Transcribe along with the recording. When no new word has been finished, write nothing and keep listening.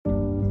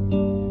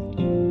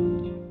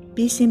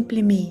Be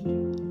simply me,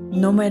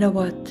 no matter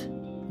what,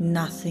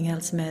 nothing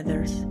else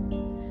matters.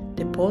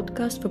 The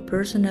podcast for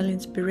personal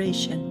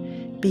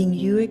inspiration, being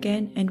you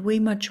again and way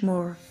much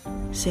more.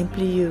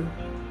 Simply you,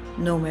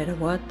 no matter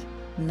what,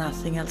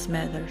 nothing else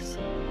matters.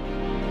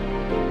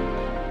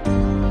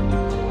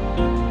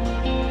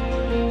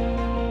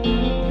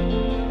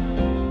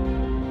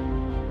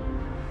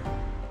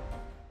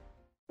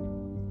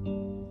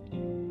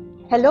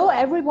 Hello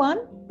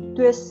everyone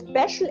to a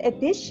special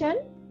edition,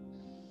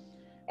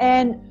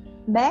 and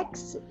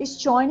Max is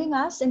joining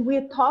us, and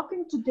we're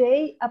talking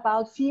today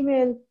about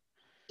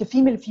the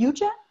female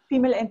future,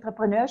 female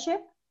entrepreneurship,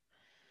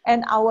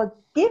 and our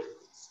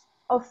gifts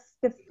of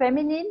the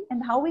feminine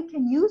and how we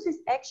can use it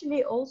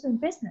actually also in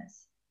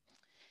business.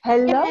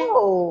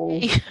 Hello.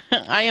 Yay.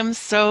 I am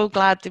so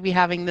glad to be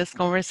having this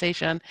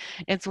conversation.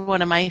 It's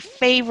one of my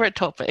favorite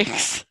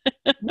topics.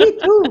 Me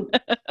too.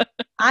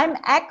 I'm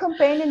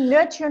accompanying,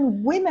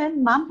 nurturing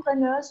women,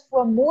 mompreneurs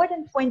for more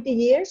than 20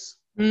 years.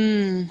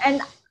 And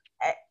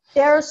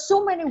there are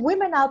so many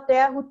women out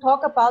there who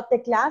talk about the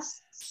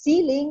glass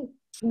ceiling,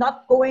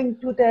 not going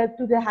to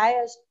the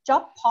highest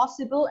job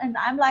possible. And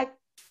I'm like,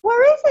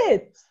 where is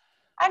it?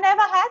 I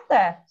never had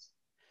that.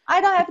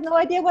 I don't have no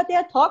idea what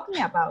they're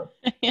talking about.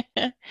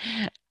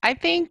 I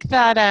think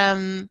that,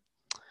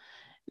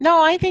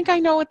 no, I think I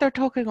know what they're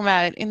talking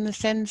about in the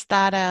sense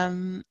that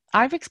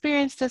I've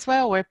experienced as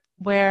well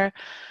where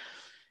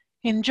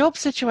in job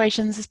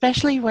situations,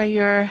 especially where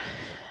you're,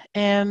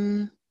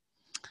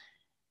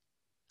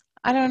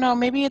 I don't know,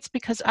 maybe it's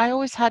because I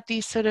always had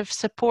these sort of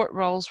support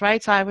roles,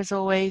 right? So I was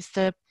always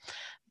the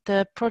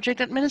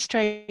project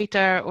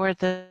administrator or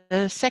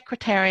the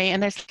secretary,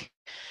 and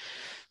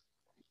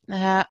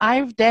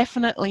I've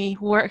definitely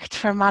worked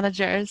for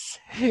managers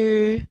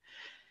who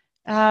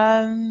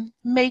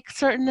make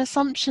certain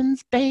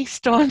assumptions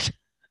based on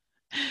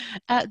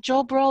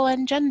job role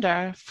and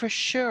gender, for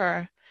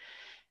sure,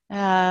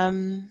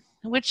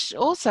 which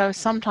also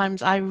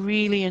sometimes I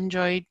really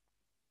enjoyed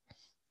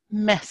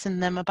messing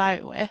them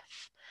about with,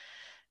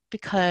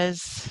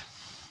 because,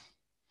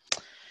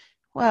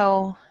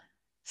 well,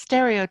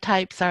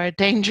 stereotypes are a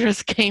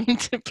dangerous game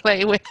to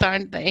play with,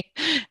 aren't they?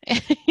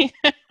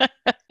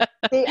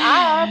 They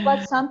are,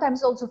 but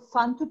sometimes also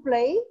fun to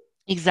play.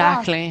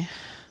 Exactly.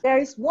 But there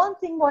is one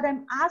thing what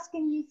I'm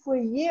asking me for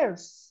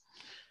years.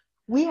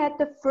 We had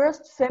the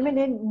first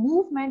feminine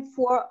movement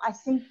for, I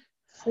think,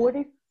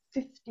 40,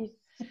 50,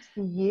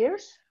 60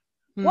 years.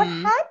 What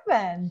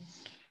happened?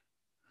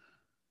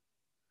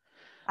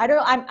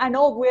 I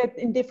know we're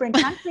in different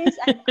countries,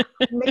 and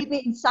maybe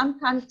in some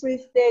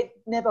countries they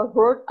never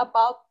heard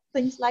about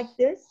things like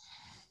this.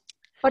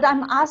 But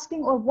I'm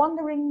asking or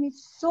wondering me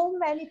so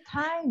many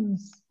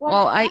times, what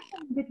happened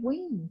in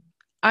between?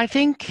 I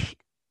think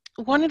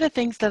one of the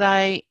things that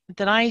I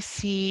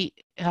see.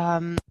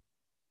 I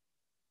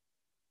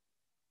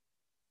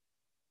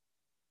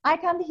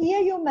can't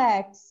hear you,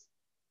 Max.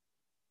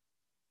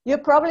 You're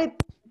probably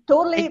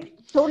totally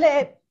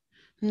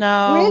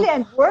no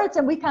brilliant words,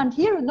 and we can't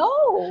hear you.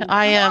 No,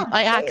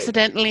 I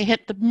accidentally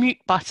hit the mute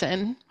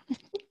button.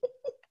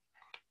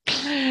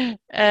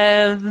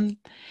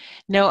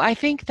 No, I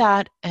think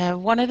that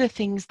one of the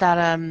things that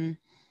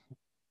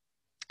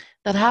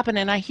that happen,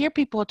 and I hear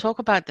people talk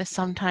about this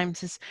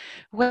sometimes, is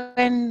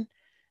when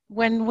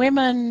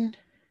women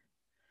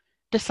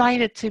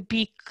decided to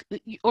be,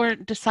 or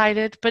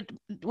decided, but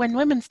when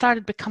women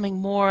started becoming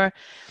more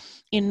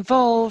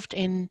involved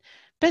in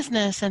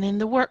business and in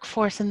the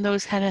workforce and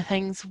those kind of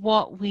things,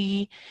 what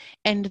we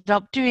ended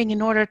up doing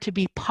in order to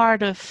be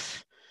part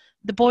of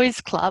the boys'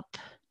 club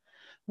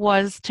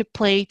was to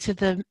play to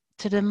the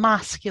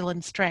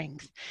masculine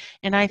strength.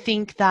 And I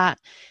think that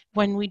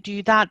when we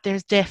do that,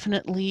 there's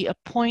definitely a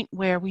point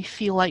where we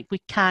feel like we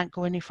can't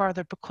go any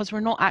further because we're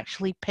not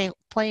actually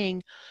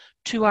playing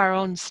to our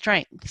own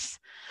strengths.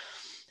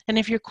 And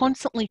if you're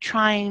constantly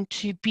trying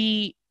to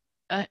be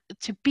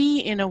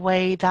in a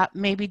way that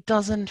maybe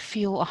doesn't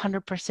feel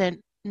 100%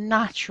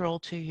 natural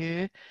to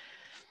you,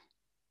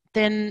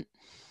 then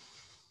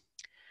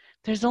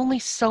there's only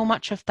so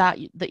much of that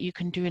you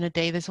can do in a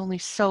day. There's only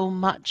so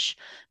much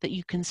that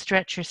you can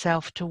stretch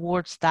yourself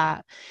towards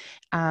that.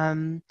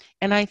 And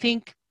I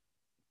think,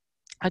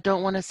 I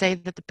don't want to say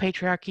that the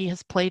patriarchy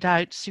has played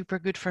out super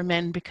good for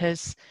men,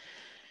 because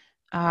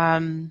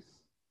I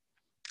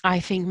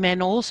think men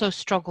also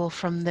struggle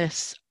from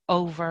this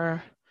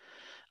over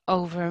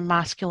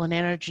masculine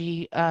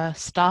energy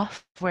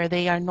stuff, where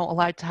they are not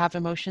allowed to have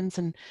emotions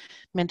and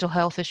mental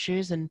health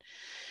issues, and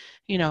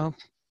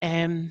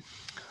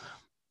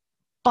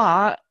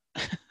but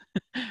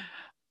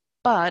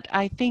but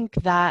I think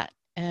that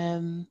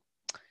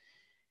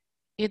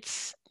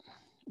it's,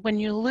 when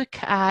you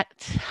look at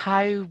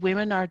how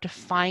women are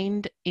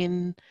defined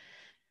in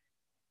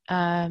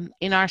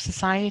our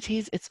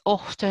societies, it's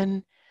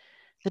often,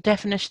 the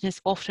definition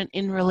is often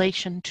in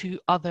relation to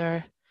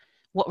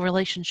what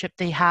relationship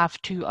they have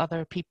to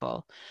other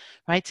people,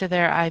 right? So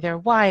they're either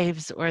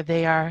wives, or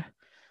they are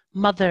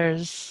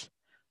mothers,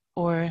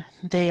 or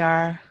they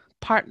are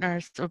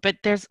partners, but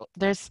there's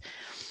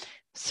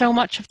so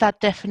much of that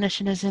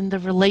definition is in the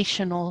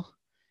relational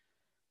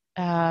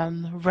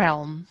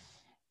realm,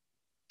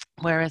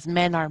 whereas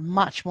men are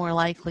much more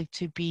likely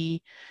to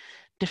be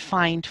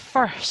defined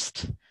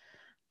first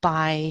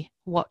by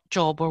what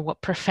job or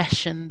what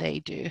profession they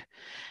do.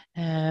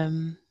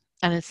 And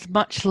it's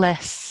much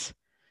less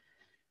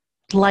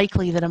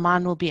likely that a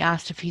man will be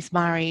asked if he's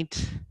married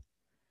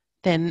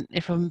than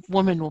if a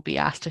woman will be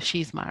asked if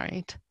she's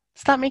married.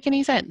 Does that make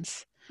any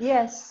sense?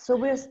 Yes, so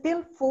we're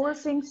still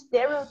forcing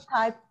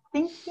stereotype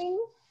thinking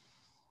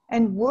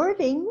and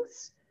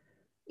wordings,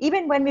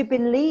 even when we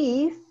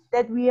believe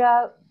that we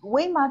are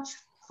way much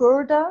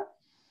further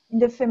in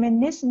the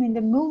feminism, in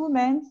the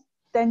movement,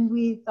 than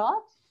we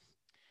thought.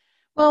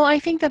 Well, I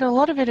think that a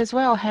lot of it as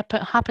well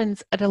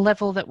happens at a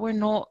level that we're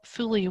not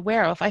fully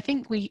aware of. I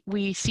think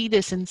we see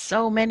this in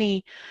so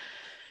many,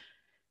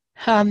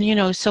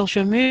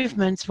 social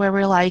movements where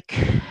we're like,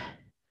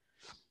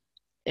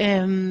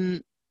 where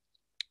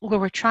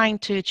we're trying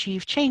to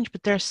achieve change,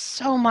 but there's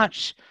so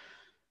much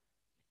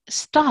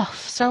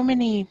stuff, so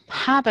many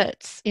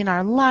habits in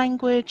our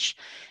language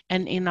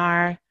and in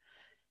our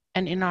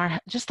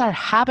just our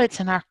habits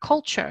and our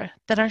culture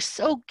that are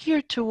so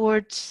geared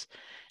towards,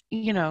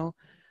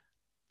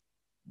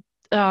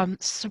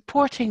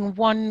 supporting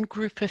one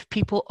group of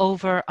people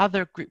over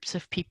other groups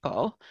of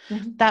people.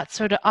 Mm-hmm. That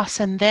sort of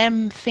us and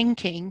them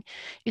thinking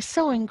is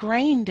so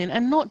ingrained in,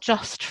 and not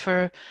just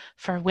for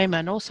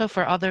women, also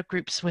for other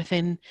groups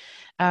within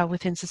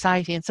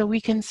society. And so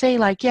we can say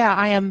like, yeah,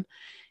 I am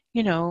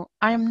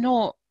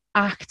not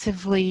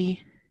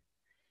actively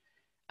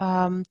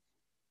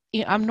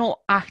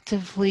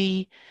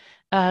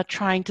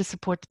trying to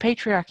support the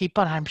patriarchy,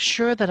 but I'm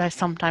sure that I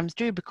sometimes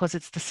do because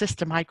it's the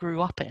system I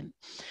grew up in.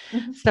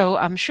 Mm-hmm. So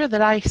I'm sure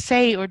that I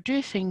say or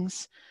do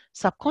things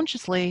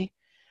subconsciously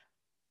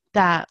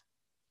that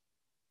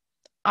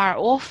are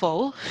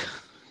awful.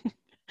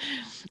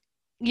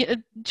 Do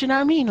you know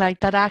what I mean? Like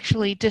that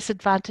actually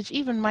disadvantage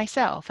even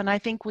myself. And I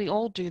think we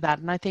all do that.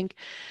 And I think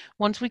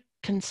once we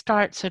can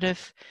start sort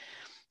of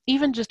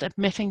even just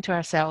admitting to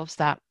ourselves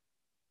that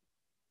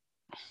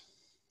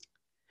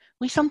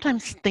we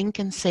sometimes think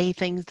and say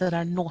things that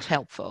are not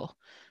helpful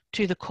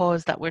to the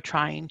cause that we're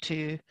trying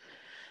to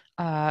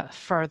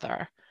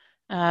further.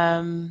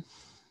 That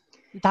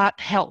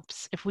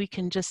helps if we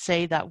can just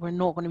say that we're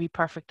not going to be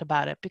perfect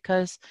about it,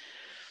 because,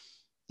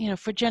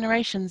 for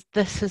generations,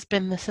 this has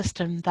been the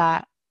system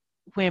that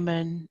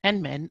women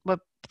and men,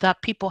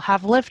 that people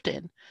have lived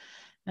in.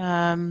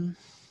 And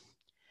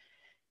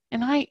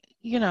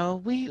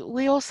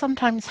we all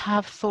sometimes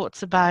have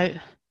thoughts about,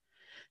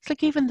 it's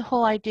like even the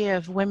whole idea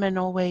of women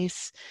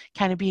always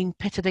kind of being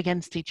pitted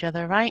against each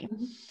other, right?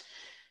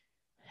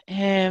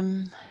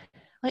 Mm-hmm.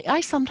 Like I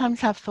sometimes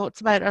have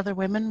thoughts about other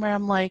women where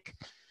I'm like,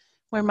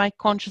 where my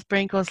conscious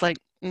brain goes like,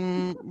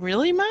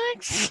 really,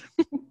 Max?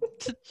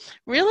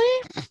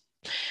 Really?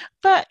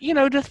 But,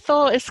 the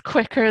thought is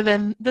quicker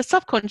than, the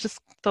subconscious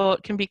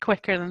thought can be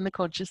quicker than the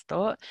conscious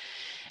thought.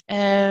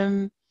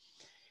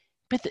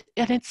 But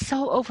it's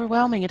so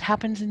overwhelming. It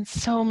happens in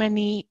so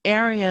many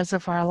areas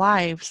of our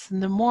lives.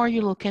 And the more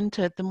you look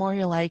into it, the more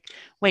you're like,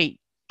 wait,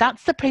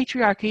 that's the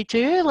patriarchy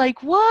too?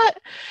 Like, what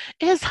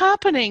is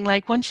happening?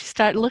 Like, once you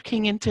start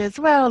looking into it as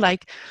well,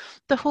 like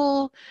the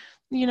whole,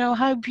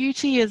 how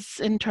beauty is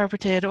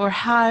interpreted, or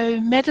how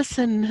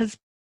medicine has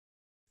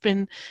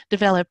been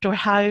developed, or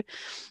how,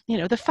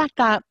 the fact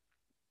that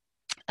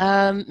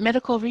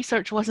medical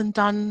research wasn't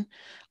done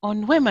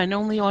on women,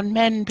 only on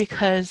men,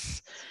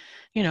 because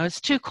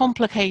it's too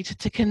complicated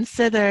to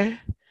consider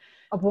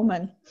a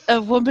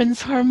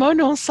woman's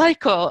hormonal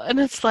cycle.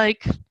 And it's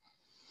like,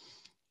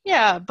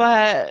 yeah,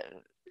 but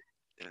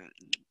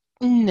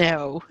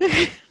no,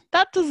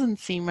 that doesn't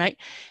seem right.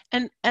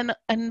 And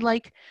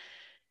like,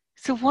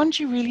 so once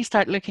you really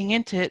start looking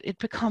into it, it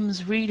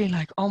becomes really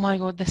like, oh my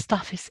God, this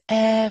stuff is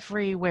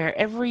everywhere.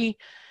 I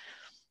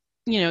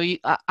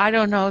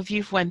don't know if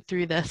you've went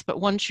through this, but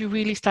once you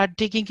really start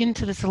digging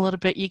into this a little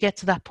bit, you get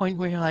to that point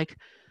where you're like,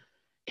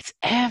 it's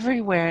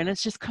everywhere, and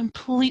it's just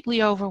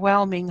completely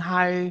overwhelming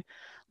how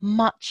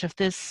much of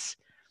this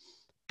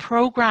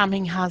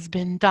programming has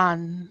been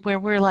done, where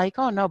we're like,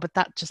 oh no, but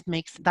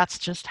that's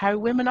just how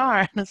women are.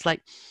 And it's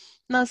like,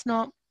 no, it's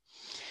not.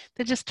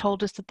 They just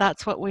told us that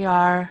that's what we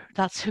are,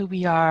 that's who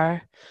we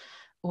are.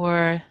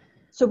 Or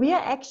so we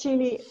are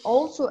actually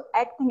also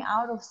acting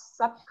out of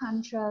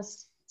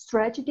subconscious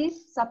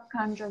strategies,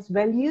 subconscious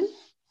values,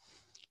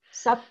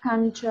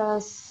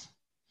 subconscious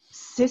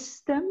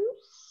systems.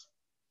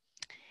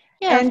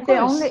 Yeah, and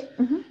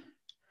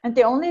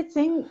the only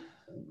thing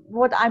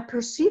what I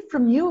perceive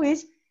from you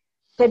is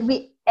that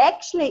we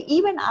actually,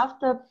 even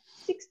after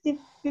 60,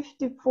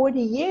 50,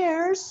 40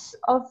 years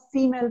of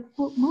female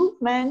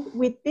movement,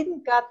 we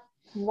didn't get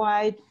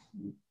quite,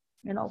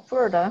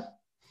 further.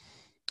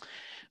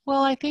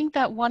 Well, I think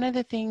that one of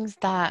the things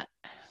that,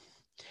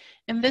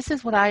 and this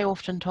is what I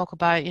often talk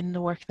about in the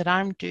work that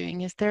I'm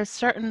doing, is there's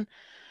certain,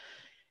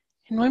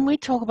 and when we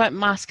talk about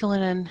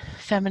masculine and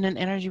feminine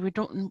energy,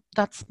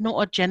 that's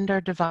not a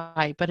gender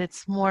divide, but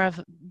it's more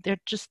of, they're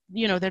just,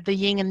 they're the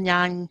yin and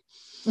yang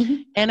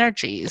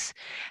energies.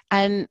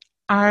 And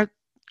our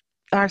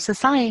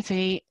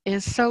society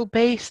is so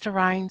based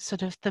around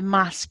sort of the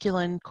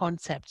masculine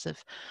concepts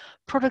of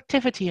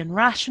productivity and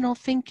rational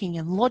thinking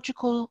and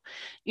logical,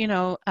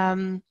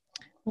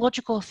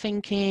 logical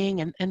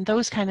thinking and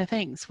those kind of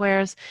things.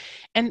 Whereas,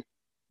 and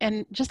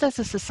just as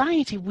a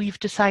society, we've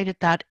decided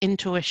that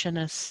intuition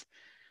is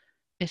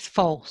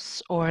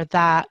false, or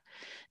that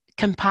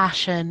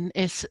compassion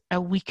is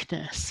a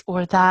weakness,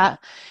 or that,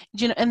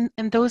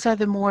 and those are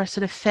the more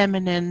sort of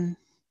feminine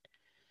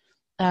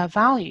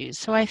values.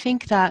 So I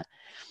think that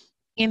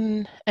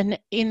in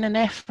an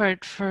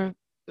effort for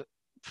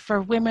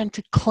women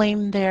to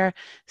claim their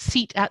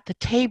seat at the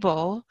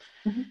table,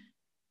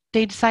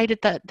 they decided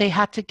that they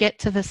had to get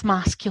to this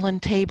masculine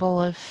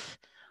table of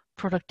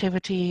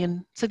productivity,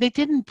 and so they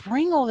didn't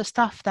bring all the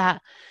stuff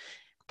that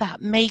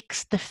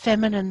makes the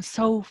feminine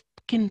so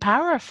fucking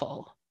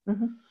powerful.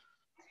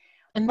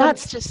 And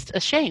that's just a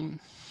shame.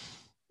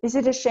 Is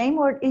it a shame,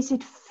 or is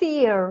it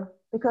fear?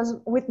 Because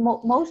with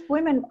most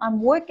women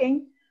I'm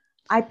working,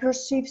 I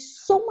perceive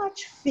so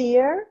much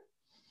fear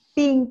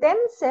being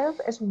themselves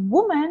as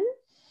women,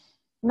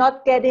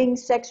 not getting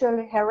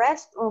sexually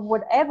harassed or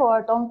whatever,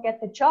 or don't get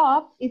the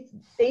job if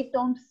they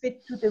don't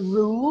fit to the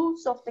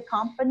rules of the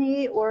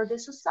company or the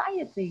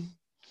society.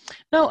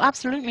 No,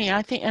 absolutely.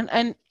 I think,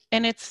 and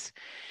it's,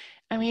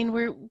 I mean,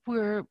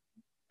 we're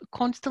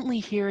constantly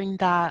hearing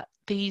that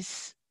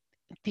these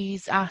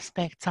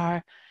aspects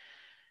are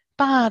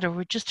bad, or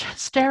we're just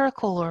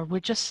hysterical, or we're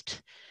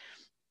just,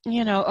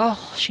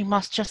 oh, she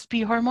must just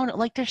be hormonal.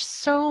 Like, there's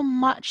so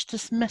much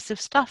dismissive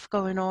stuff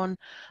going on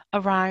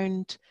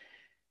around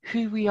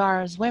who we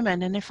are as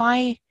women. And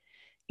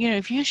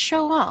if you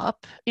show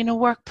up in a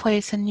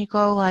workplace and you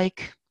go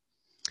like,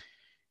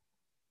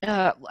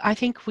 I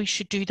think we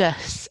should do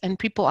this, and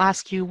people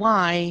ask you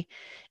why,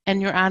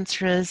 and your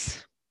answer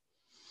is,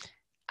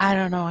 I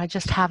don't know, I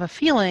just have a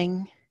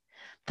feeling,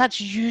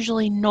 that's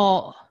usually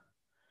not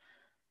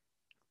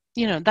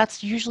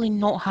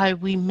how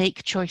we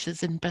make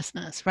choices in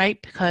business,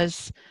 right?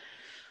 Because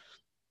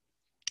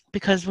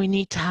we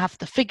need to have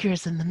the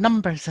figures and the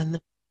numbers and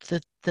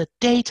the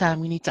data, and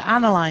we need to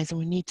analyze,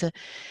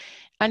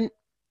 and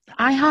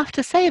I have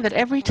to say that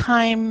every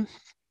time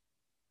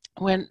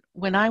when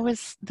I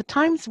was, the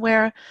times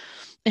where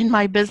in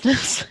my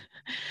business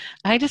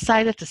I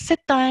decided to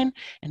sit down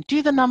and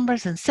do the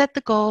numbers and set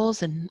the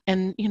goals, and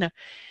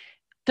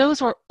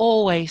those were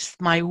always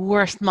my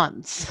worst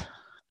months,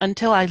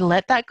 until I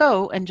let that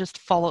go and just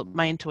followed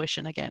my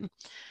intuition again.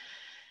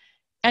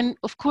 And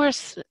of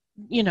course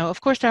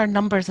there are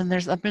numbers and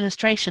there's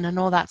administration and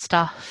all that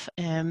stuff,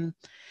 and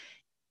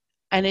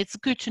it's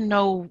good to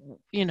know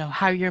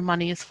how your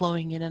money is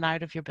flowing in and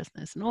out of your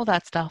business and all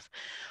that stuff,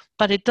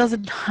 but it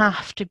doesn't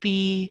have to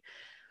be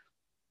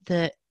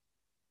the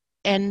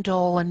end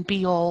all and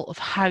be all of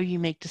how you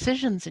make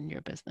decisions in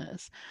your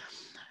business.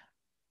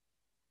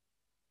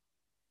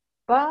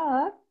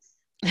 But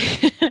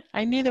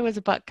I knew there was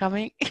a but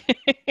coming.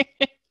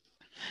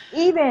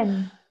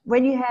 Even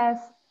when you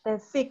have the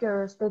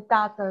figures, the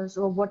data,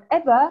 or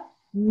whatever,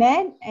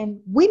 men and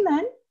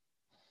women,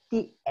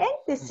 the end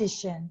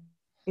decision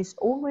is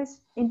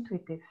always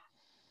intuitive.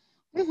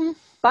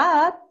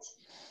 But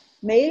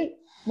male,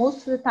 most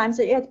of the time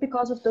say, it's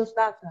because of those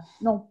data.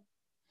 No.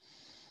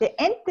 The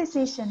end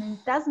decision, and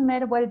it doesn't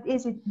matter what it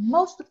is, it's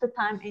most of the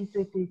time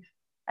intuitive.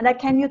 And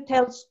can you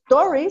tell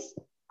stories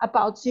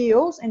about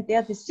CEOs and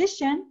their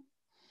decision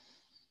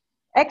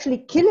actually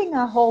killing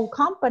a whole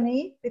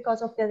company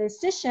because of their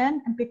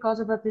decision, and because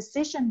of a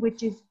decision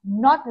which is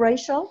not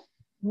racial,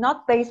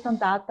 not based on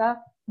data,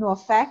 nor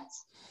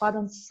facts, but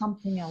on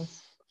something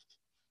else.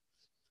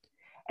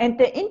 And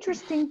the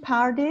interesting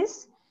part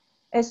is,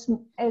 as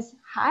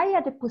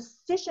higher the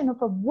position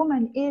of a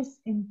woman is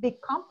in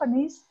big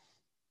companies,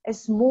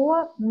 as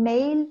more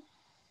male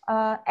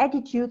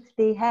attitude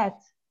they had.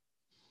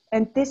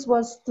 And this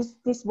was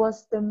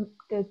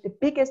the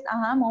biggest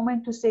aha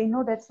moment to say,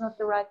 no, that's not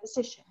the right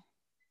decision.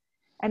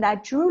 And I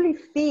truly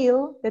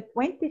feel that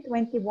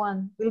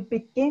 2021 will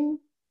begin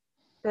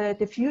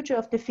the future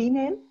of the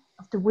female,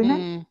 of the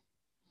women.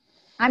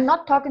 I'm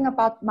not talking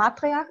about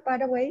matriarch, by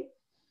the way.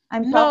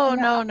 No,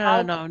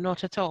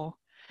 not at all.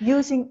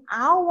 Using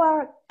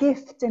our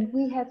gifts, and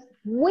we have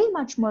way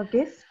much more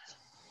gifts.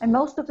 And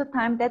most of the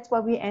time, that's why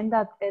we end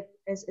up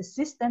as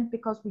assistant,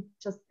 because we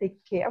just take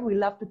care. We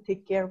love to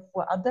take care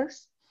for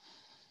others.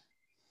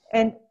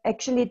 And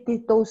actually,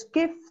 those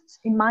gifts,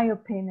 in my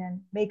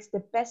opinion, makes the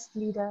best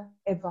leader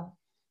ever.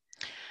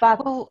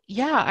 But well,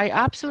 yeah, I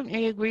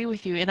absolutely agree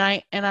with you, and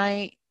I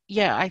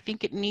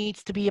think it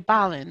needs to be a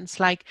balance,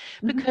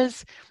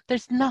 because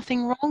there's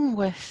nothing wrong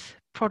with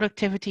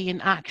productivity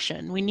in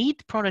action. We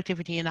need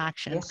productivity in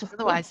action, yes,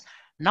 otherwise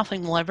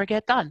nothing will ever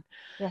get done.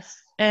 Yes.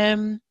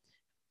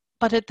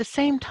 But at the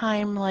same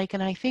time,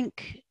 and I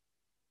think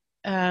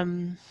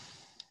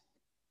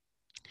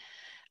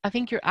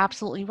you're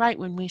absolutely right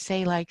when we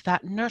say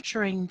that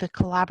nurturing, the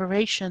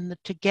collaboration, the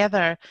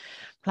together,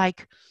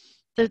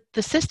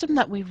 the system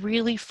that we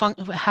really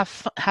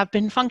have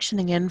been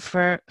functioning in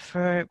for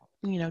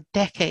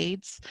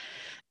decades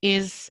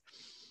is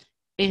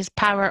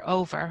power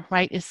over,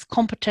 right? It's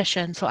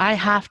competition. So I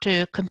have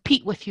to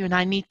compete with you and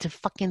I need to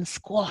fucking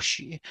squash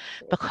you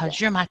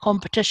because you're my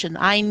competition.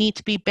 I need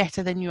to be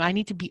better than you. I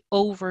need to be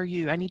over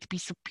you. I need to be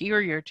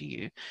superior to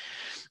you.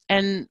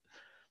 And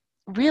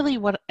really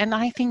and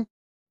I think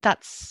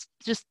that's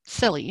just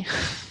silly.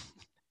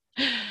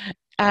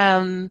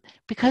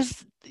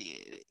 Because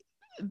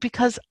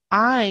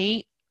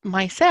I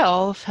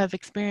myself have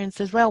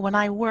experienced as well when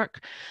I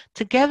work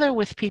together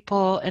with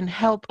people and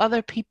help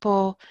other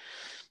people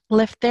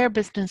lift their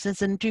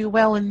businesses and do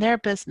well in their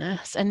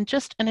business, and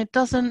it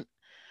doesn't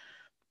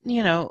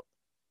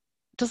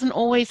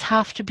always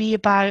have to be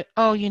about,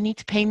 oh, you need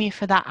to pay me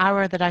for that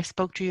hour that I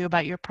spoke to you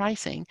about your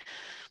pricing.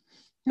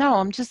 No,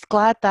 I'm just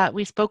glad that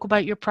we spoke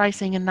about your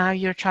pricing and now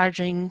you're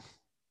charging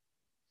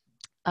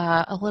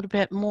a little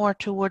bit more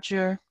towards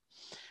your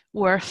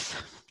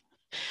worth,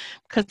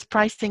 because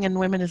pricing in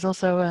women is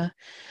also a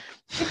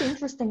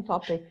interesting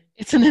topic.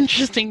 It's an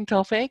interesting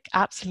topic,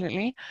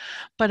 absolutely,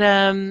 but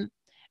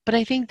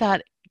I think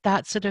that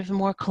sort of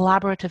more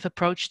collaborative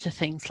approach to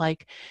things,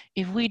 like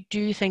if we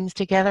do things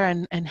together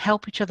and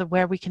help each other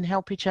where we can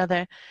help each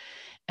other,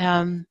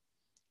 it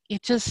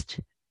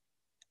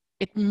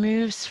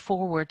moves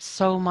forward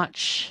so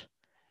much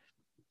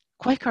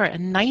quicker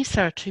and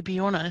nicer, to be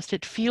honest.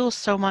 It feels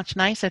so much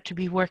nicer to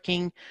be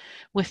working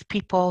with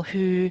people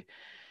who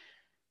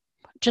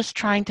just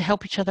trying to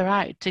help each other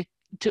out,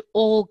 to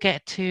all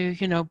get to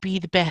be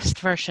the best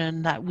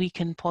version that we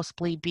can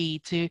possibly be,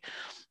 to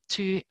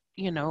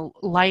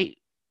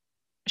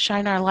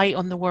shine our light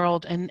on the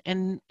world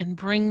and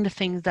bring the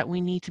things that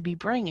we need to be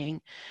bringing.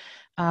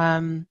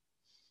 It's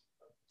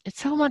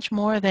so much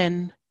more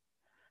than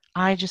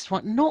I just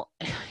want.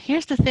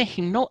 Here's the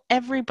thing, not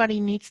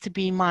everybody needs to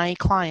be my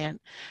client,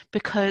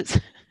 because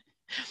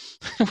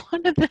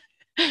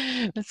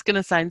it's going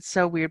to sound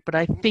so weird, but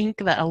I think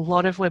that a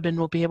lot of women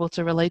will be able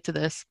to relate to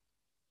this.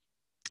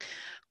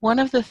 One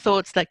of the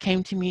thoughts that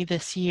came to me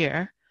this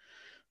year,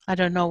 I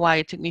don't know why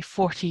it took me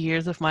 40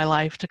 years of my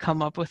life to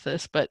come up with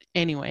this, but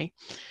anyway,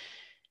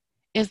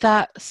 is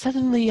that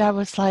suddenly I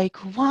was like,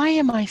 why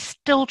am I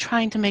still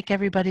trying to make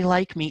everybody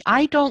like me?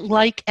 I don't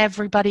like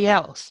everybody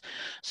else.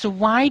 So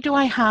why do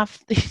I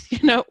have,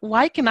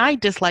 why can I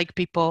dislike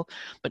people,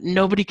 but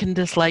nobody can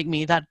dislike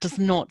me? That does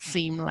not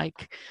seem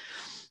like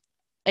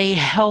a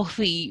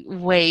healthy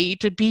way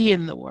to be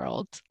in the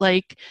world.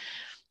 And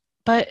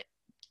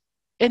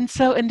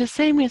the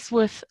same is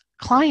with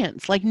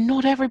clients. Like,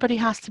 not everybody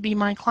has to be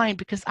my client,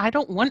 because I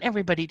don't want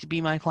everybody to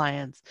be my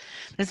clients.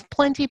 There's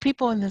plenty of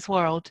people in this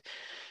world,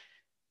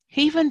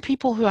 even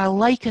people who I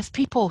like as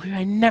people, who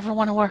I never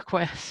want to work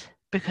with,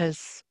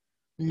 because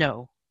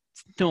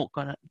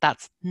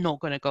that's not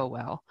gonna go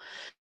well.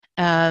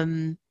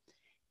 And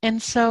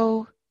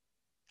so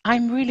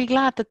I'm really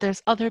glad that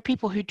there's other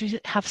people who do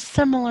have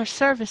similar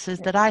services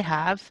that I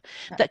have,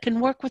 that can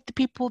work with the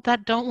people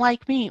that don't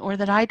like me or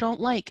that I don't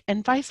like,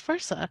 and vice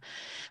versa.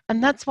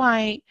 And that's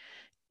why,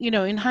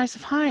 in House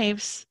of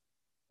Hives,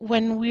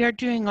 when we are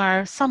doing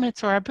our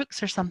summits or our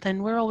books or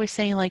something, we're always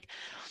saying, like,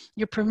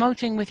 you're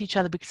promoting with each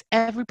other, because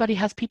everybody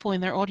has people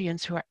in their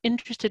audience who are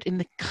interested in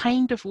the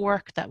kind of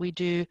work that we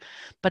do,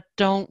 but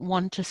don't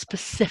want to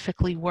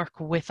specifically work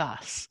with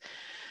us.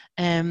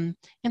 And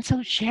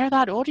so share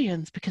that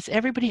audience, because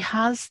everybody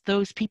has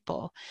those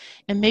people.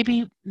 And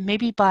maybe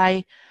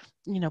by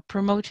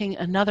promoting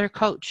another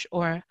coach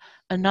or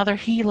another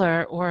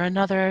healer or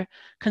another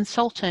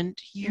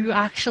consultant, you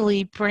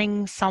actually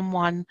bring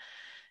someone,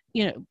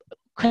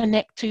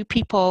 connect to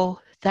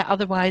people that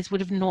otherwise would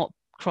have not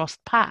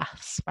crossed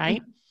paths,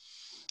 right?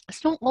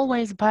 It's not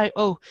always about,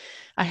 oh,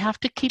 I have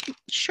to keep,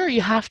 sure,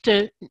 you have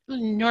to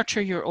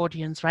nurture your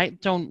audience, right?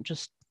 Don't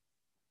just,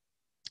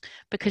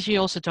 because you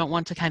also don't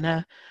want to kind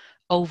of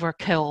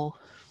overkill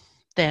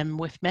them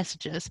with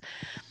messages,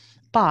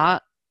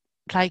 but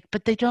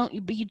they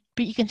don't, but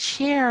you can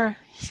share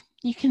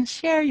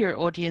your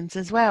audience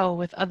as well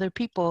with other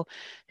people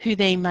who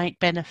they might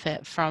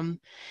benefit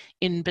from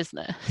in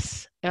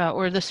business,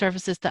 or the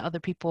services that other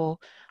people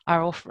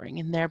are offering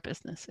in their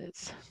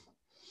businesses.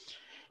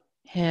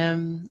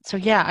 So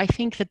yeah, I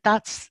think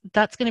that's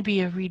going to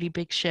be a really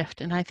big shift.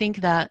 And I think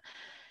that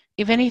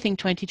if anything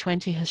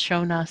 2020 has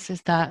shown us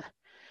is that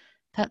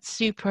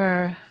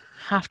super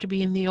have to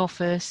be in the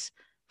office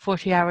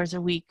 40 hours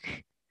a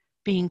week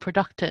being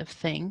productive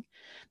thing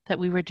that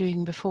we were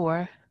doing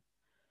before,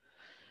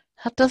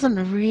 that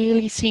doesn't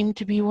really seem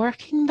to be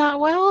working that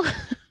well.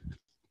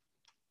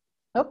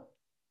 Nope.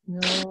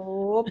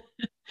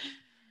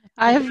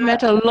 I have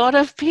met a lot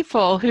of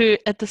people who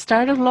at the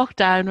start of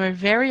lockdown were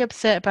very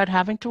upset about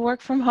having to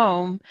work from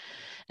home,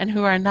 and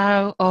who are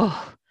now,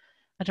 oh,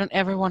 I don't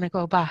ever want to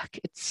go back.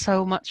 It's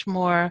so much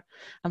more,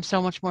 I'm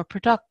so much more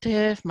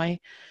productive. My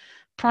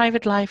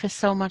private life is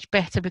so much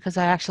better because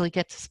I actually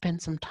get to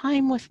spend some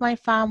time with my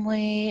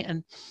family,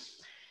 and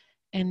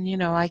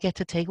I get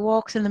to take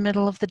walks in the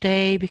middle of the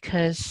day,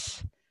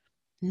 because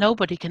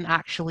nobody can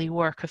actually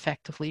work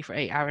effectively for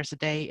 8 hours a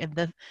day.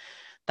 And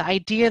the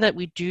idea that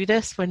we do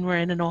this when we're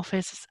in an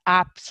office is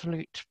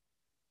absolute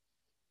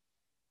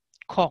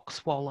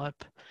cockswallop.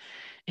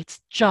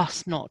 It's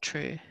just not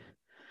true.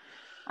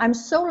 I'm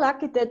so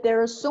lucky that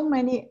there are so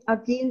many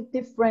agile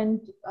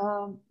different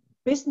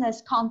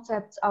business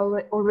concepts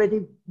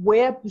already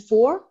were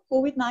before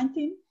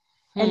COVID-19,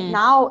 and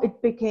now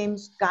it became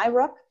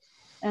skyrocket.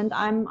 And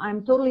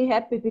I'm totally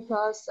happy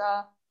because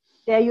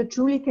there you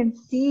truly can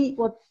see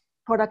what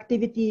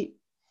productivity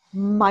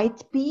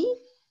might be,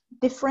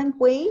 different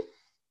way.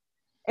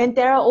 And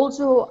there are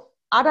also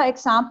other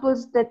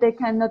examples that they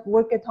cannot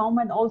work at home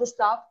and all the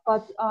stuff.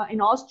 But in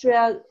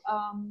Austria,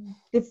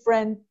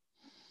 different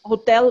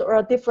hotel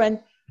or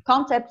different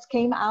concepts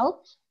came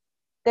out.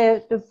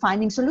 They're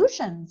finding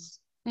solutions.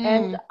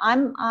 And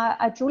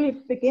I truly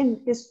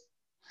begin this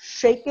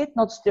shake it,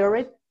 not stir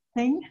it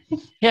thing.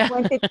 Yeah.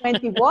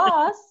 2020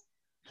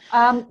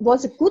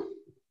 was a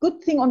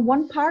good thing on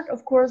one part.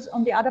 Of course,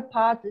 on the other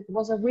part, it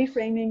was a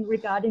reframing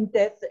regarding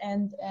death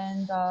and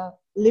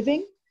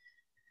living.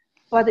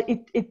 But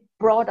it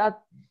brought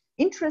up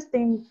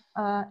interesting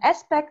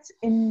aspects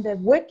in the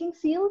working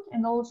field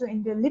and also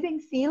in the living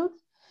field.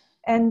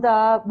 And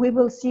we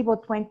will see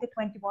what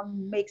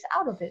 2021 makes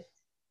out of it.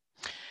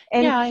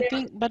 And yeah,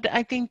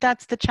 I think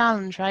that's the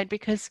challenge, right?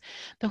 Because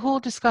the whole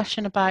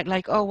discussion about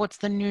like, oh, what's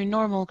the new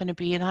normal going to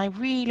be? And I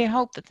really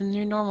hope that the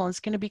new normal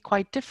is going to be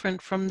quite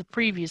different from the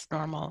previous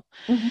normal,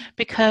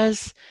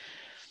 because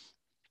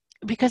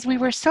we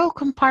were so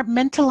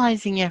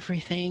compartmentalizing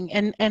everything.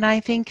 And I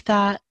think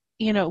that,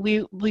 you know,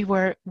 we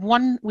were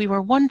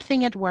one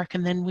thing at work,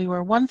 and then we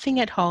were one thing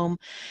at home,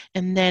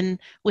 and then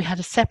we had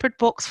a separate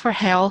box for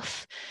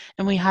health,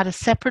 and we had a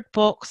separate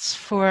box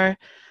for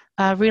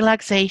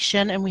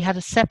relaxation, and we had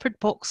a separate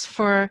box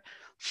for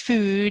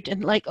food,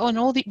 and like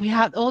we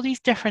had all these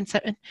different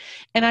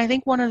and I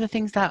think one of the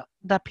things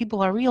that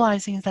people are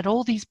realizing is that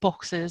all these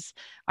boxes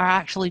are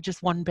actually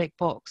just one big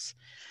box,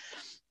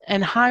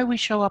 and how we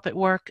show up at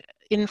work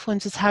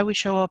influences how we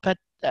show up at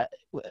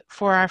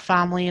for our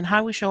family, and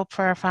how we show up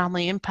for our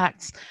family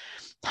impacts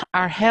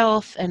our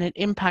health, and it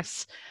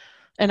impacts,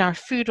 and our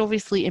food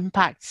obviously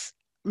impacts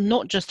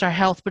not just our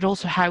health but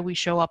also how we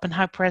show up and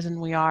how present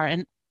we are,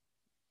 and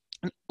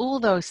all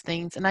those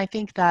things. And I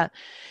think that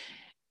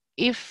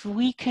if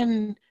we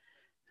can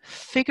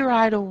figure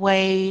out a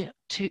way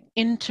to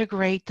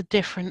integrate the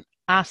different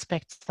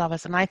aspects of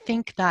us, and I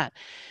think that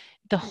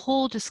the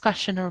whole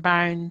discussion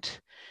around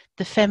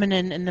the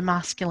feminine and the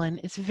masculine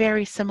is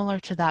very similar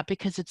to that,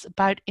 because it's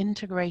about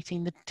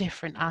integrating the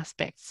different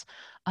aspects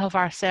of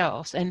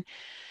ourselves and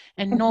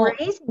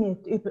embracing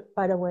it,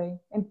 by the way,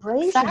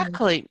 embracing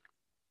exactly it.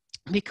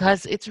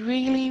 Because it's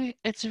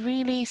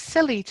really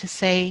silly to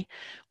say,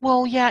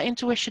 well, yeah,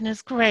 intuition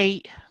is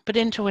great, but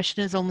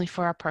intuition is only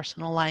for our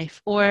personal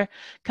life, or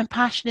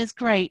compassion is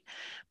great,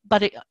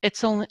 but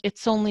it's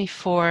only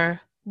for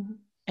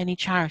any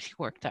charity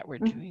work that we're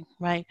doing,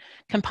 right?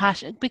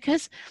 Compassion,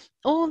 because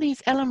all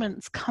these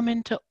elements come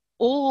into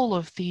all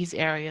of these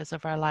areas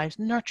of our lives.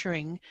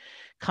 Nurturing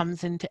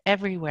comes into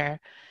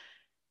everywhere.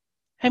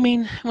 I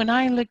mean, when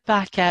I look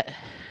back at,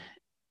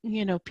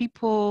 you know,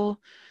 people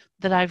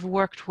that I've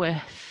worked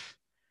with,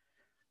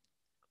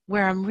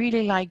 where I'm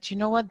really like, do you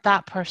know what,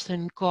 that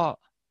person got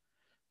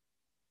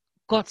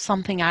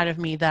something out of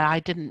me that I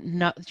didn't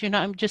know, you know,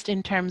 I'm just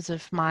in terms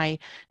of my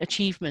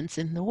achievements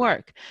in the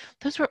work.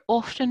 Those were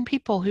often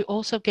people who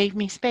also gave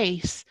me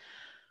space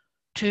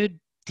to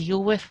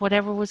deal with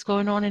whatever was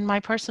going on in my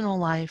personal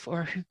life,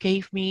 or who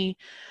gave me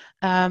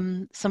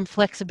some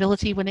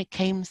flexibility when it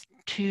came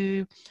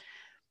to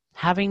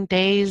having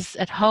days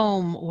at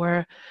home,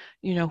 or,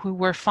 you know, who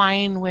were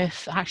fine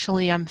with,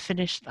 actually, I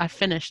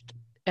finished.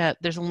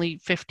 There's only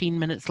 15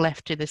 minutes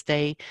left to this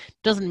day.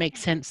 Doesn't make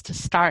sense to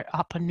start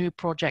up a new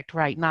project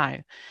right now.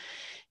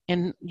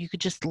 And you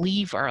could just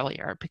leave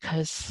earlier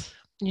because,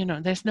 you know,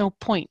 there's no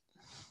point.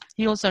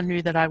 He also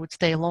knew that I would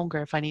stay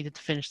longer if I needed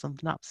to finish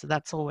something up. So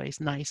that's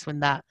always nice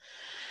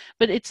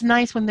but it's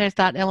nice when there's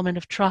that element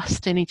of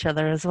trust in each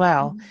other as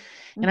well.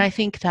 And I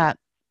think that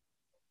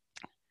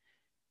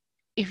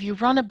if you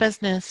run a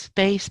business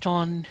based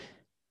on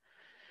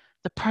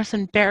the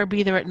person better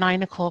be there at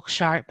 9 o'clock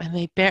sharp, and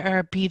they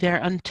better be there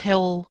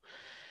until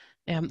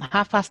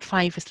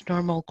 5:30 is the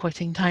normal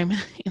quitting time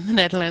in the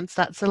Netherlands.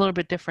 That's a little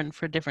bit different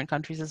for different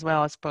countries as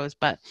well, I suppose.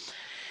 But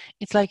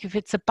it's like, if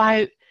it's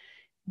about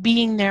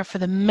being there for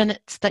the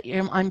minutes that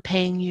I'm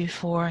paying you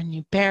for, and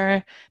you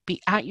better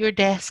be at your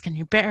desk, and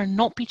you better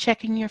not be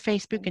checking your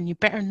Facebook, and you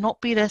better not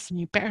be this, and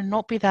you better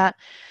not be that.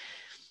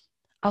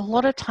 A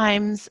lot of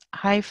times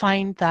I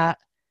find that,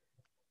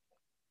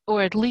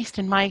 or at least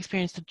in my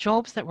experience, the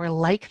jobs that were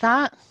like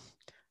that,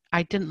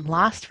 I didn't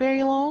last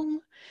very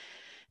long,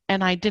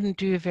 and I didn't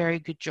do a very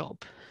good job,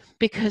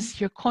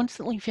 because you're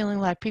constantly feeling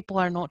like people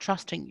are not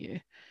trusting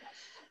you.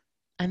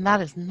 And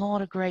that is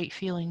not a great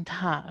feeling to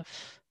have.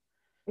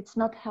 It's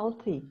not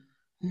healthy.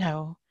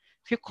 No.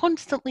 If you're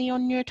constantly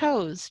on your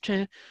toes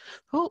to,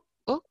 oh,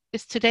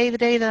 is today the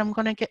day that I'm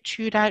going to get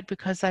chewed out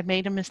because I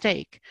made a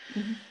mistake?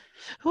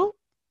 Oh,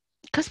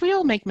 because we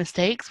all make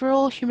mistakes. We're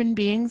all human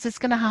beings. It's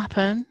going to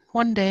happen.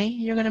 One day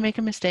you're going to make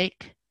a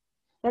mistake.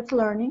 That's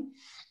learning.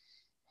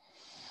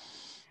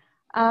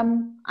 I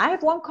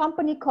have one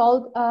company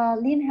called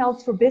Lean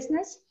Health for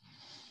Business,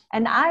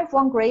 and I have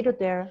one grader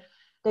there.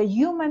 The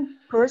human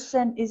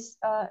person is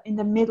in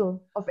the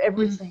middle of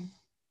everything.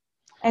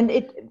 And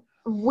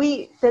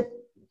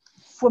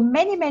for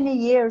many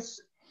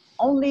years,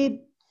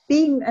 only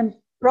being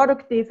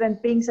productive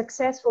and being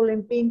successful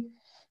and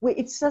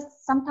it's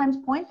just sometimes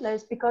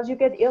pointless, because you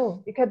get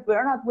ill, you get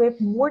burnout. We have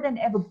more than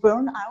ever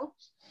burnout.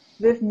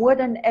 We have more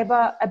than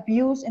ever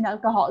abuse and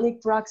alcoholic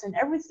drugs and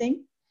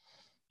everything,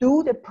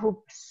 due to the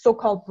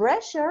so-called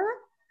pressure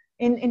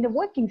in the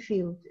working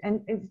field,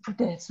 and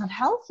it's not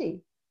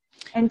healthy.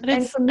 And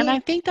for me, and I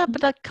think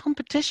that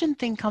competition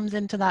thing comes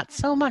into that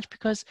so much,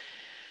 because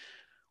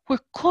we're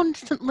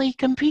constantly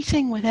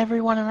competing with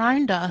everyone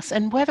around us,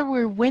 and whether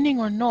we're winning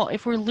or not,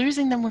 if we're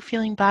losing, then we're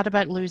feeling bad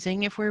about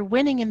losing. If we're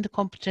winning in the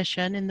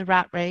competition, in the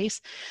rat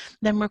race,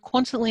 then we're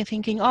constantly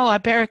thinking, oh, I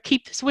better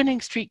keep this winning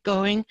streak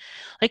going.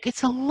 Like,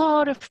 it's a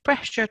lot of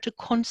pressure to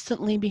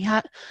constantly be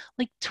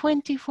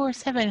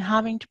 24/7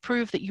 having to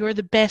prove that you're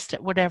the best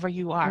at whatever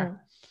you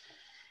are.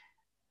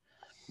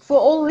 For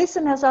all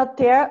listeners out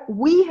there,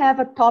 we have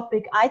a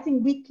topic I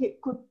think we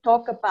could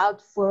talk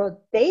about for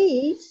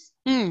days.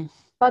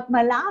 But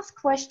my last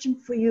question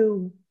for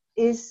you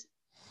is,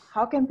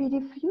 how can be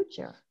the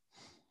future?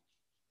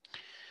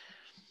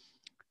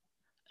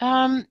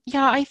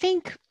 I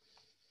think,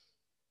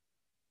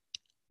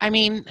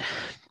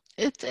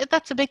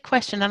 that's a big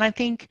question. And I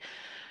think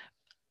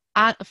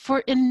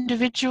for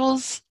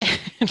individuals,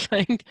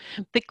 like,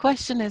 the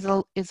question is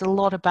a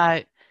lot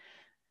about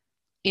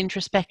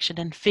introspection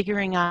and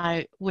figuring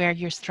out where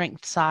your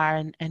strengths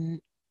are,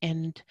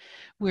 and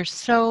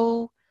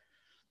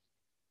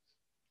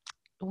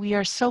we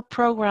are so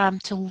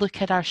programmed to look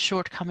at our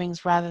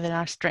shortcomings rather than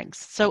our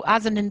strengths. So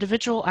as an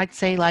individual, I'd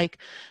say, like,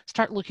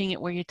 start looking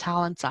at where your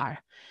talents are,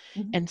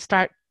 and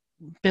start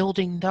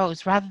building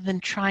those rather than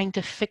trying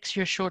to fix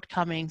your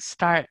shortcomings.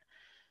 Start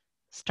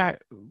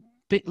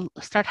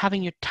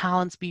having your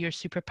talents be your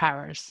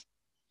superpowers.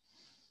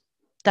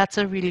 That's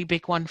a really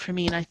big one for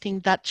me, and I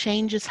think that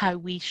changes how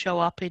we show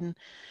up in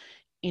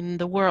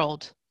the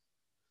world,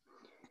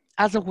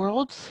 as the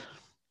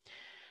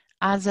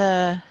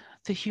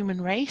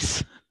human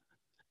race.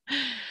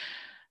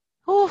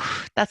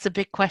 Oh, that's a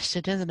big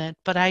question, isn't it?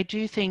 But I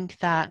do think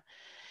that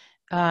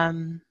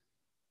the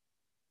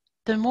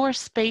more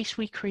space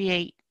we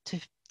create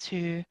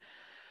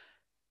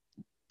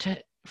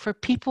for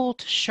people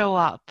to show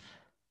up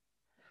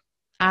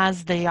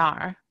as they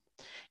are,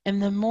 and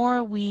the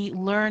more we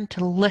learn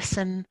to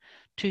listen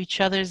to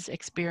each other's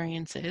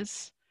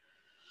experiences,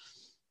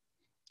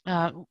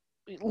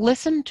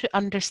 listen to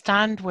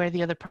understand where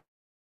the other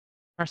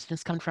person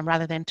is coming from,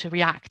 rather than to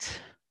react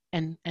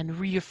and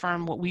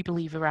reaffirm what we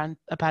believe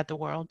about the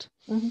world.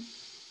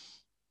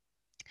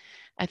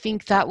 I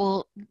think that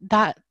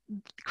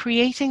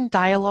creating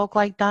dialogue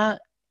like that,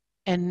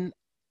 and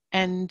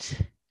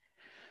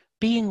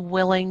being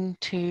willing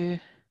to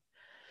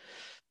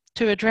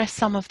address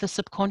some of the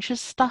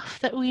subconscious stuff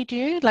that we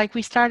do. Like,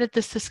 we started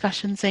this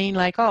discussion saying,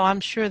 like, oh, I'm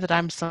sure that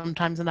I'm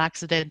sometimes an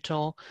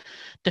accidental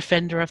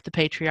defender of the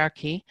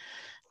patriarchy.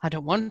 I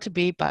don't want to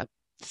be, but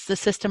it's the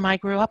system I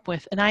grew up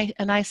with. And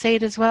I say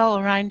it as well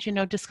around,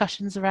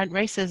 discussions around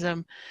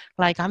racism.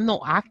 Like, I'm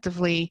not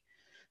actively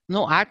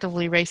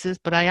racist,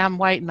 but I am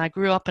white, and I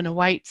grew up in a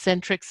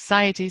white-centric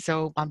society,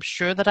 so I'm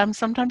sure that I'm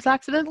sometimes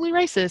accidentally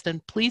racist,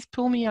 and please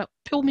pull me up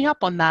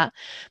on that,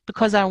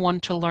 because I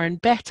want to learn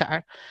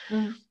better.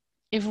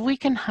 If we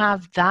can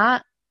have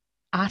that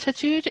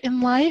attitude in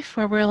life,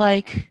 where we're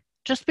like,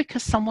 just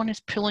because someone is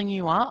pulling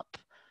you up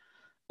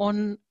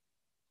on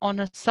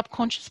a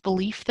subconscious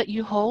belief that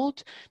you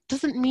hold,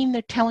 doesn't mean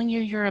they're telling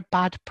you you're a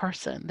bad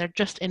person. They're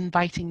just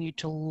inviting you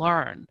to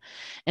learn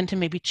and to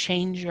maybe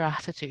change your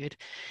attitude.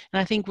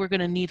 And I think we're going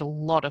to need a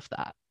lot of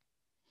that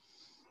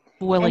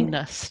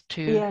willingness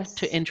to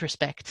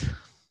introspect.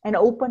 And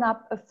open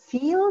up a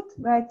field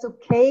where it's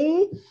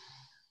okay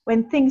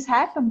when things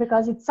happen,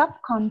 because it's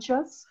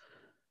subconscious,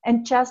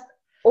 and just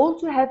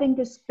also having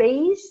the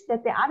space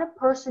that the other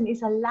person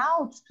is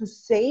allowed to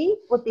say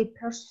what they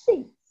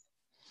perceive.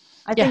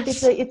 I think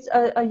it's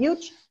a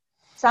huge.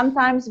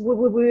 Sometimes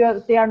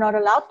they are not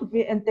allowed to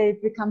be, and they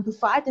become to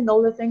fight and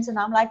all the things. And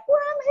I'm like, well,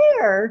 I'm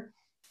here.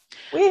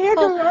 We're here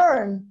to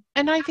learn.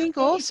 And I think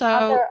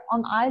also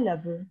on eye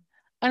level.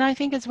 And I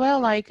think as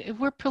well, like, if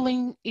we're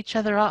pulling each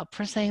other up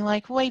for saying,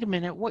 like, wait a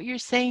minute, what you're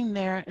saying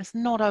there is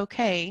not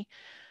okay.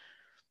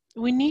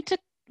 We need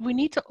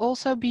to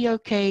also be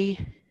okay.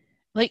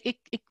 Like,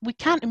 we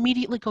can't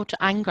immediately go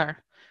to anger.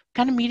 We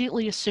can't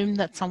immediately assume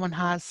that someone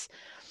has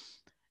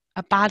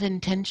a bad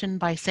intention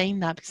by saying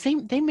that, because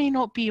they may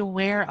not be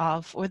aware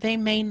of, or they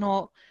may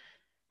not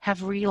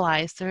have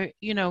realized, or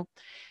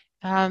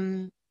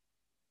I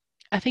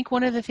think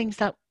one of the things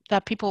that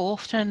people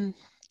often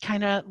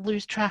kind of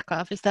lose track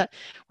of is that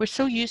we're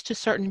so used to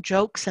certain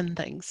jokes and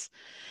things,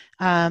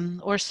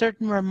 or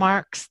certain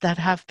remarks that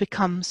have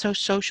become so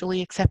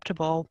socially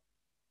acceptable,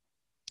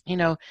 you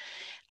know,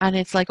 and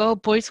it's like, oh,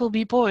 boys will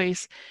be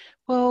boys.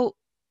 Well,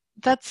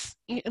 that's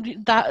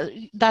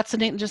just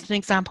an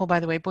example, by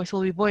the way. Boys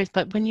will be boys.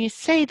 But when you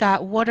say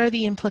that, what are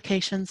the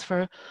implications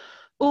for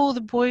all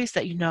the boys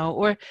that you know?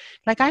 Or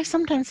like I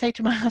sometimes say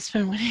to my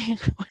husband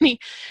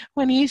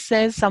when he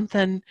says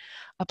something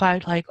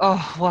about like,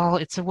 oh, well,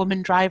 it's a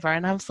woman driver,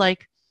 and I was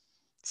like,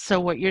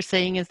 so what you're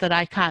saying is that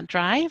I can't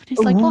drive? And he's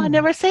like, well, I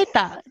never said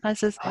that. And I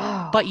says,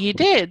 but you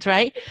did,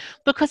 right?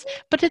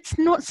 But it's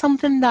not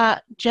something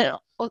that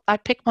I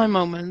pick my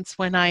moments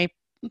when I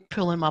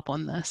pull him up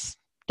on this.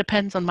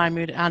 Depends on my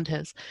mood and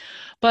his.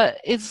 But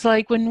it's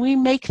like when we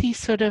make these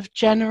sort of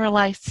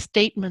generalized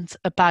statements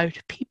about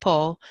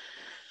people,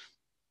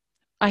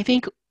 I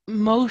think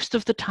most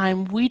of the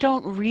time we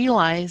don't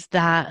realize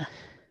that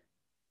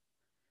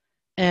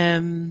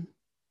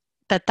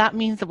that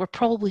means that we're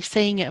probably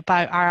saying it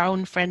about our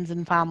own friends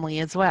and family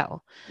as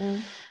well.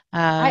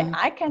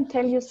 I can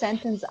tell you a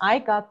sentence I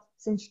got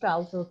since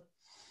childhood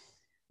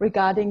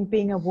regarding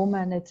being a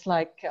woman. It's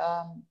like,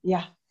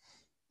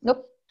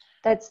 nope,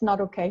 that's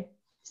not okay.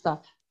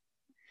 Stop.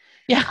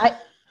 Yeah.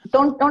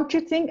 Don't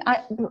you think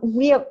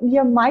we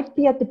might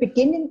be at the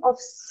beginning of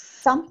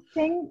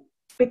something,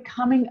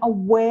 becoming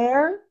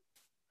aware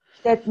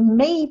that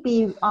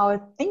maybe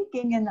our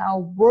thinking and our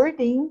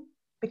wording,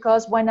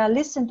 because when I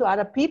listen to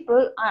other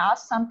people, I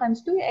ask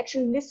sometimes, do you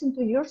actually listen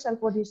to yourself,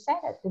 what you said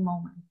at the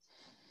moment?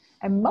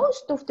 And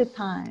most of the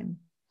time,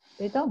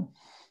 they don't.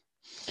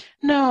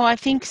 No, I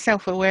think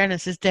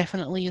self-awareness is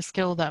definitely a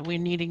skill that we're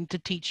needing to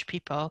teach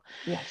people.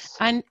 Yes.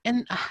 And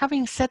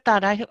having said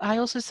that, I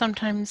also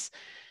sometimes,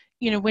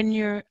 you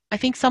know, I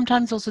think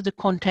sometimes also the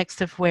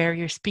context of where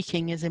you're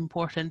speaking is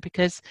important,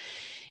 because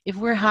if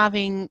we're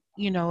having,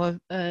 you know,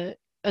 a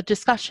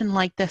discussion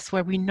like this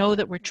where we know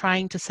that we're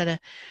trying to sort of,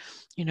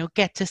 you know,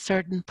 get to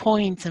certain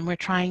points and we're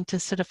trying to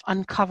sort of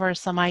uncover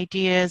some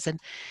ideas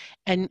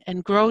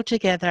and grow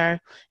together,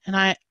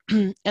 and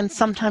and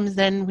sometimes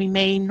then we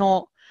may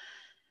not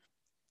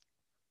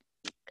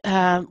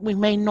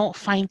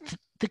find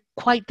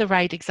quite the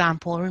right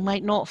example, or we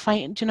might not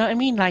find, do you know what I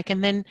mean? Like,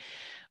 and then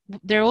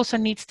there also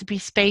needs to be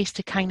space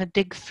to kind of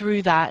dig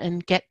through that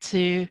and get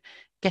to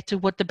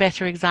what the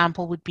better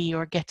example would be,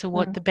 or get to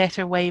what the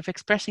better way of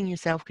expressing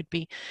yourself could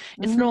be.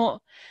 It's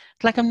not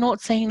like, I'm not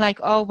saying like,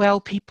 oh,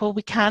 well, people,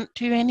 we can't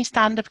do any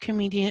stand-up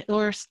comedy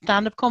or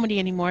stand-up comedy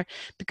anymore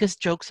because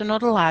jokes are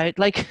not allowed.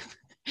 Like,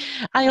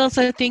 I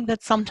also think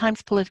that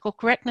sometimes political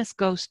correctness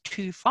goes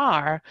too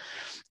far,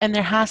 and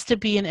there has to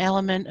be an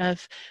element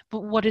of,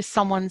 but what is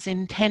someone's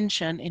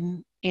intention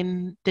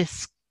in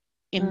this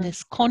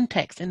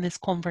context, in this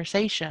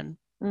conversation?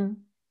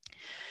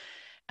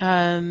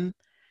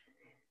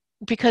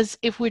 Because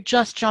if we're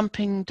just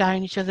jumping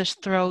down each other's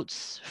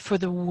throats for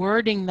the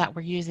wording that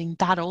we're using,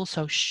 that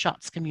also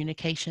shuts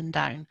communication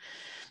down.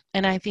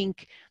 And I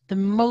think the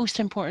most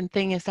important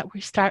thing is that we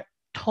start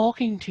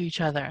talking to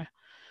each other,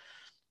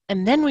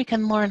 and then we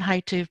can learn how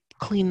to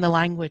clean the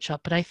language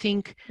up. But I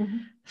think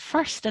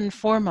first and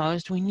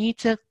foremost, we need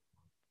to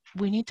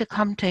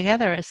come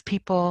together as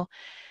people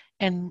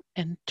and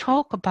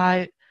talk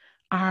about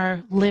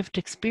our lived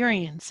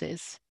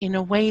experiences in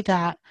a way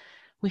that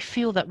we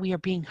feel that we are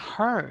being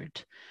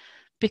heard.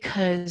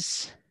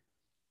 Because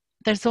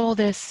there's all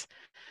this,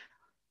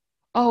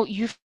 oh,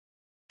 you've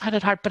had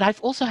it hard, but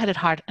I've also had it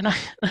hard. And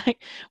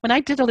when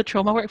I did all the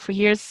trauma work for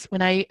years,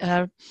 when I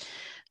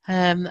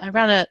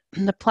ran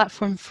the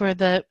platform for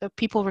the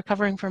people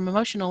recovering from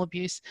emotional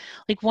abuse,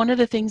 like, one of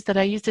the things that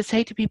I used to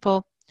say to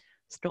people,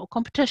 it's no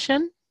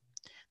competition.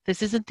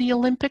 This isn't the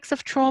Olympics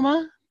of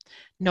trauma.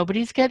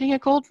 Nobody's getting a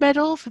gold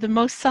medal for the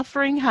most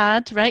suffering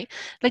had, right?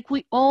 Like,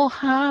 we all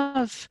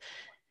have,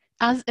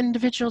 as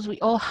individuals, we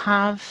all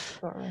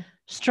have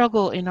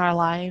struggle in our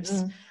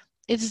lives.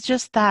 It's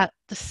just that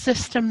the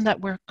system that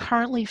we're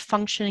currently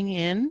functioning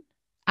in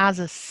as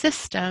a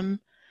system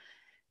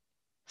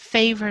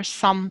favors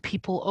some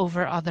people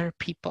over other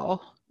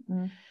people.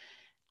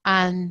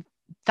 And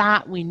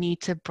that we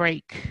need to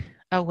break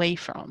away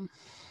from.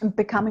 And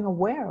becoming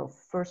aware of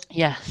first.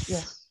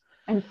 Yes.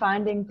 And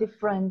finding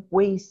different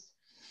ways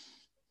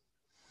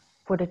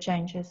for the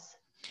changes.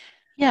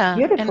 Yeah.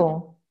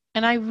 Beautiful.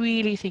 And I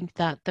really think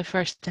that the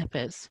first step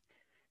is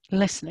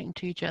listening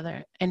to each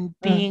other and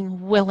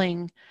being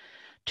willing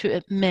to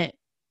admit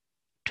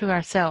to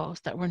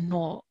ourselves that we're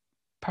not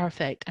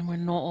perfect and we're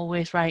not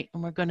always right,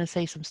 and we're going to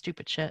say some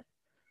stupid shit.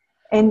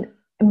 And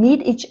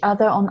meet each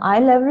other on eye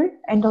level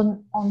and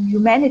on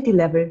humanity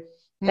level.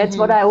 That's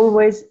what I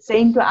always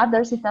saying to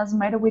others. It doesn't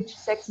matter which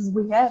sexes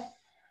we have.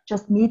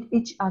 Just meet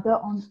each other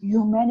on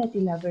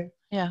humanity level.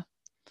 Yeah.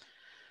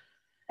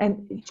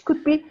 And it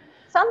could be,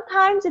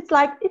 sometimes it's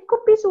like, it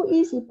could be so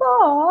easy,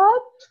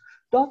 but ...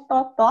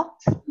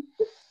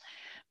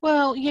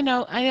 Well, you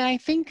know, I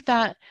think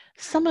that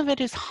some of it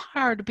is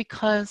hard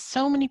because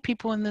so many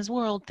people in this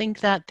world think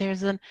that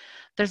there's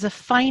a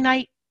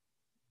finite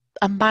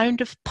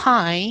amount of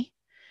pie,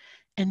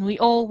 And we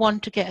all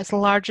want to get as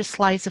large a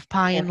slice of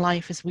pie in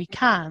life as we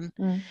can.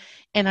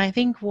 And I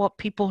think what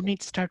people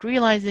need to start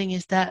realizing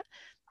is that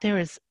there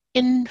is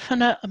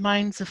infinite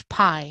amounts of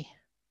pie.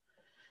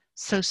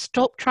 So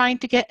stop trying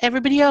to get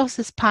everybody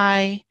else's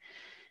pie.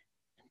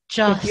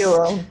 Just get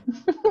your own.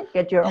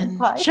 Get your own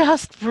pie.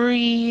 Just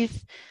breathe.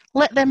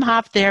 Let them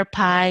have their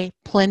pie.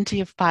 Plenty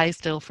of pie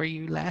still for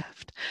you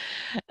left.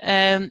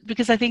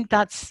 Because I think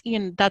that's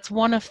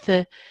one of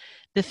the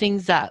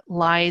things that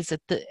lies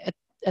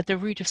at the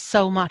root of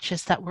so much,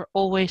 is that we're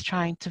always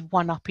trying to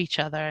one up each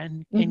other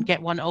and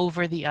get one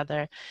over the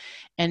other,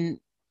 and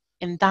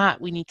that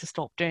we need to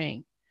stop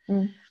doing.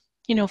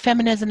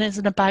 Feminism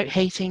isn't about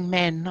hating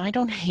men. I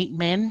don't hate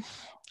men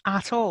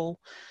at all.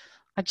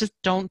 I just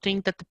don't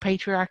think that the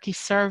patriarchy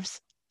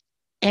serves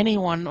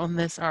anyone on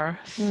this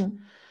earth.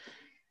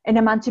 And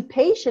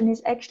emancipation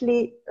is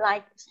actually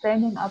like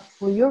standing up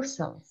for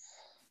yourself.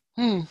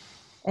 And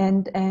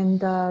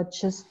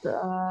just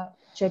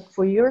check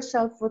for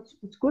yourself what's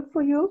good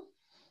for you,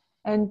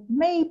 and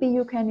maybe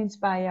you can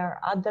inspire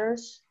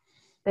others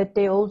that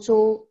they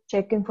also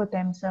check in for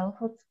themselves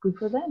what's good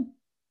for them.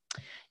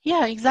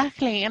 Yeah,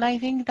 exactly. And I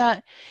think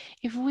that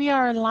if we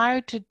are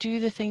allowed to do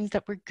the things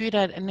that we're good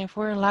at, and if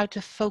we're allowed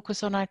to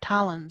focus on our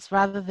talents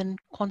rather than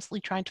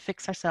constantly trying to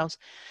fix ourselves,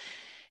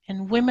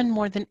 and women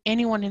more than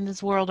anyone in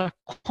this world are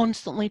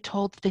constantly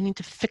told that they need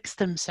to fix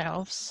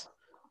themselves,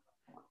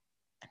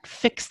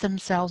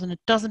 and it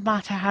doesn't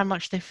matter how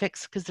much they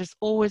fix, because there's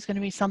always going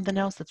to be something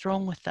else that's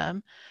wrong with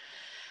them.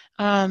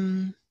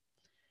 From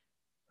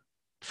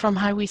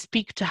how we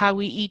speak to how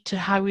we eat to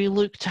how we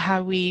look to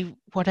how we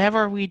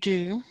whatever we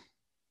do.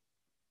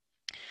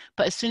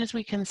 But as soon as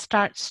we can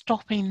start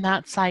stopping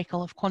that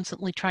cycle of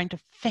constantly trying to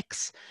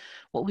fix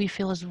what we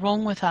feel is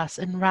wrong with us,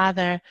 and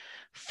rather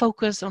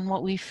focus on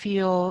what we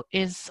feel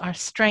is our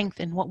strength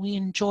and what we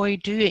enjoy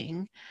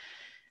doing,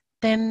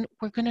 then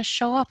we're going to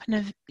show up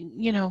in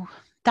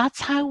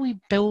that's how we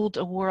build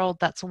a world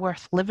that's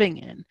worth living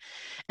in.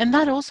 And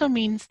that also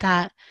means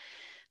that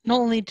not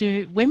only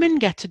do women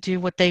get to do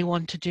what they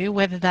want to do,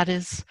 whether that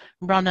is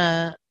run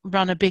a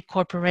big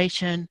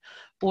corporation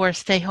or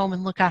stay home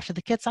and look after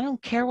the kids. I don't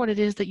care what it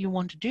is that you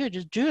want to do,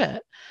 just do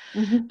it.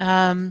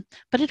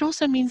 But it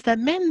also means that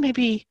men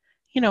maybe,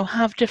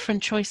 have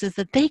different choices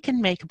that they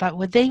can make about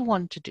what they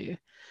want to do.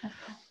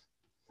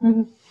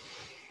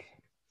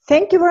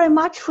 Thank you very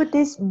much for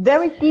this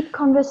very deep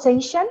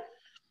conversation.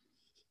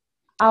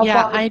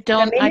 I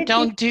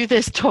don't do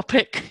this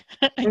topic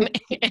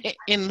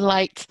in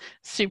light,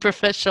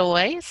 superficial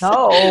ways.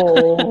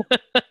 No.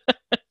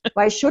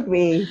 Why should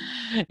we?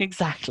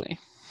 Exactly.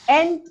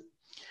 And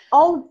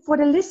all for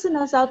the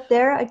listeners out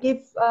there, I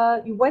give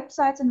you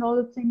websites and all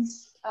the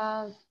things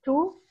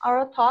to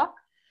our talk.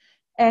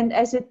 And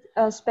as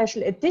a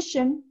special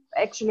edition,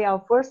 actually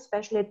our first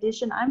special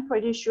edition, I'm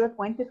pretty sure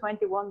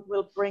 2021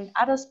 will bring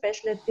other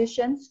special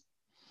editions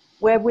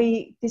where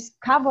we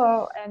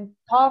discover and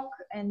talk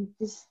and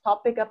this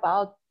topic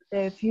about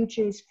the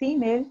future is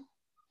female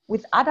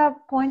with other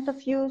point of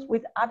views,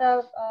 with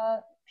other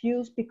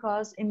views,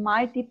 because in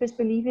my deepest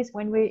belief is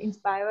when we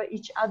inspire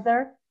each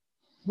other,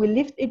 we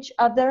lift each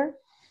other,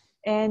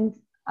 and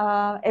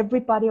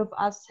everybody of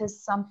us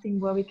has something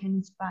where we can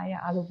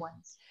inspire other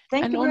ones.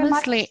 Thank you very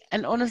much.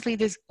 And honestly,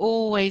 there's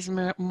always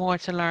more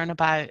to learn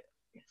about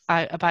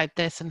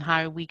this and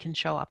how we can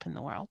show up in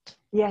the world.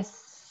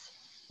 Yes.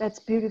 That's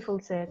beautiful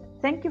said.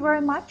 Thank you very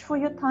much for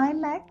your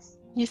time, Max.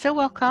 You're so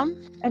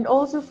welcome. And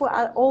also for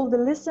all the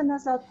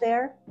listeners out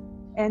there.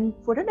 And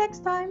for the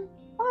next time,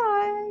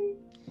 bye.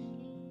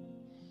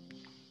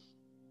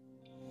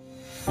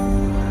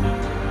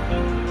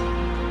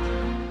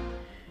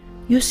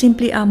 You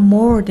simply are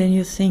more than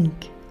you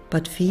think,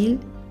 but feel,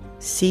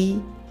 see,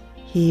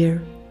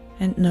 hear,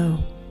 and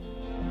know.